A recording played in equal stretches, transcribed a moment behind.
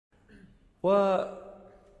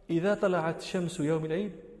وإذا طلعت شمس يوم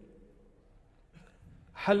العيد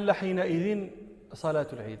حل حينئذ صلاة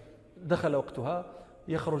العيد، دخل وقتها،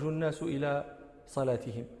 يخرج الناس إلى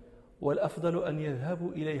صلاتهم، والأفضل أن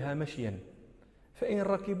يذهبوا إليها مشيا، فإن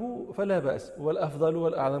ركبوا فلا بأس، والأفضل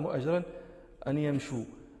والأعظم أجرا أن يمشوا،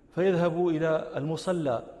 فيذهبوا إلى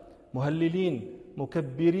المصلى مهللين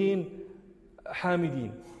مكبرين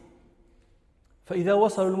حامدين. فإذا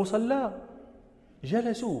وصلوا المصلى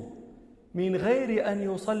جلسوا من غير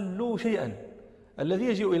أن يصلوا شيئا. الذي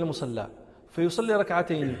يجيء إلى المصلى فيصلي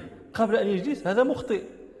ركعتين قبل أن يجلس هذا مخطئ،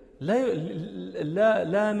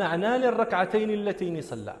 لا معنى للركعتين اللتين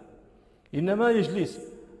صلى، إنما يجلس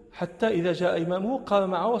حتى إذا جاء إمامه قام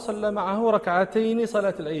معه وصلى معه ركعتين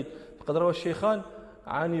صلاة العيد. فقد روى الشيخان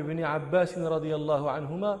عن ابن عباس رضي الله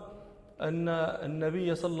عنهما أن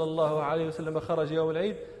النبي صلى الله عليه وسلم خرج يوم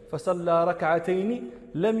العيد فصلى ركعتين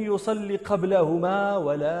لم يصلي قبلهما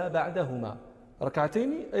ولا بعدهما،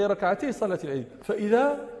 ركعتين أي ركعتي صلاة العيد.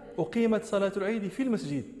 فإذا أقيمت صلاة العيد في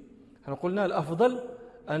المسجد، احنا قلنا الأفضل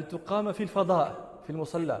أن تقام في الفضاء في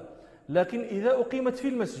المصلى، لكن إذا أقيمت في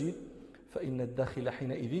المسجد فإن الداخل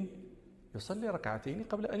حينئذ يصلي ركعتين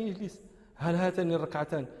قبل أن يجلس. هل هاتان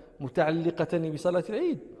الركعتان متعلقتان بصلاة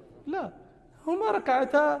العيد؟ لا، هما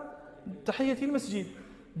ركعتا تحية المسجد،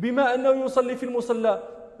 بما أنه يصلي في المصلى.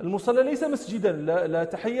 المصلى ليس مسجدا، لا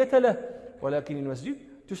تحية له، ولكن المسجد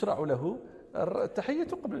تشرع له التحية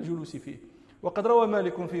قبل الجلوس فيه. وقد روى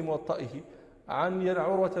مالك في موطئه عن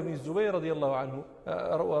عروة بن الزبير رضي الله عنه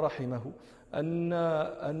ورحمه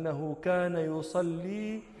أنه كان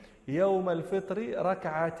يصلي يوم الفطر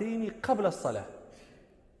ركعتين قبل الصلاة.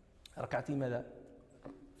 ركعتين ماذا؟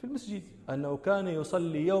 في المسجد، أنه كان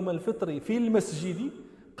يصلي يوم الفطر في المسجد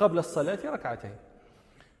قبل الصلاة ركعتين.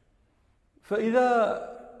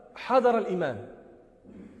 فإذا حضر الإمام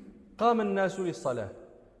قام الناس للصلاة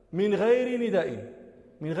من غير نداء،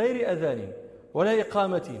 من غير أذان ولا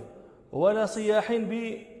إقامة ولا صياح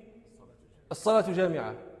بالصلاة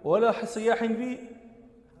جامعة، ولا صياح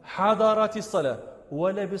بحضرات الصلاة،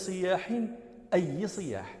 ولا بصياح أي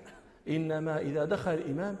صياح، إنما إذا دخل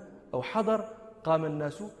الإمام أو حضر قام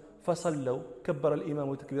الناس فصلوا، كبر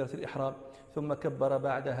الإمام تكبيرة الإحرام ثم كبر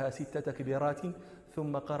بعدها 6 تكبيرات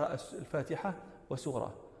ثم قرأ الفاتحة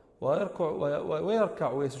وسورة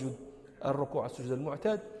ويركع ويسجد الركوع السجد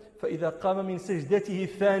المعتاد. فإذا قام من سجدته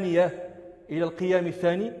الثانية إلى القيام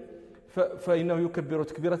الثاني فإنه يكبر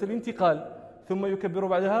تكبيرة الانتقال ثم يكبر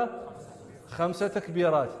بعدها 5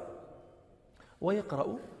 تكبيرات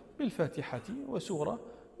ويقرأ بالفاتحة وسورة،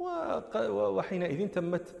 وحينئذ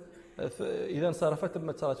تمت، إذا انصرف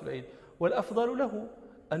تمت صلاة العيد. والأفضل له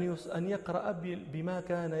أن يقرأ بما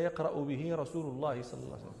كان يقرأ به رسول الله صلى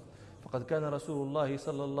الله عليه وسلم، فقد كان رسول الله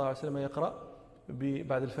صلى الله عليه وسلم يقرأ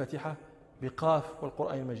بعد الفاتحة بقاف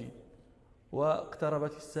والقرآن المجيد،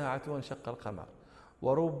 واقتربت الساعة وانشق القمر،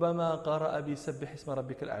 وربما قرأ بسبح اسم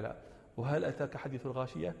ربك الأعلى، وهل أتاك حديث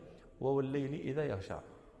الغاشية، والليل إذا يغشى.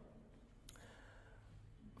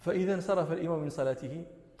 فإذا انصرف الإمام من صلاته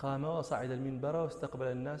قام وصعد المنبر واستقبل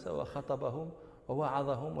الناس وخطبهم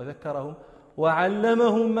ووعظهم وذكرهم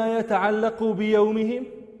وعلمهم ما يتعلق بيومهم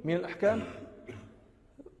من الأحكام،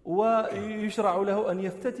 ويشرع له أن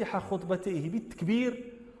يفتتح خطبتيه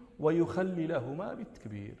بالتكبير ويخللهما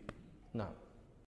بالتكبير. نعم.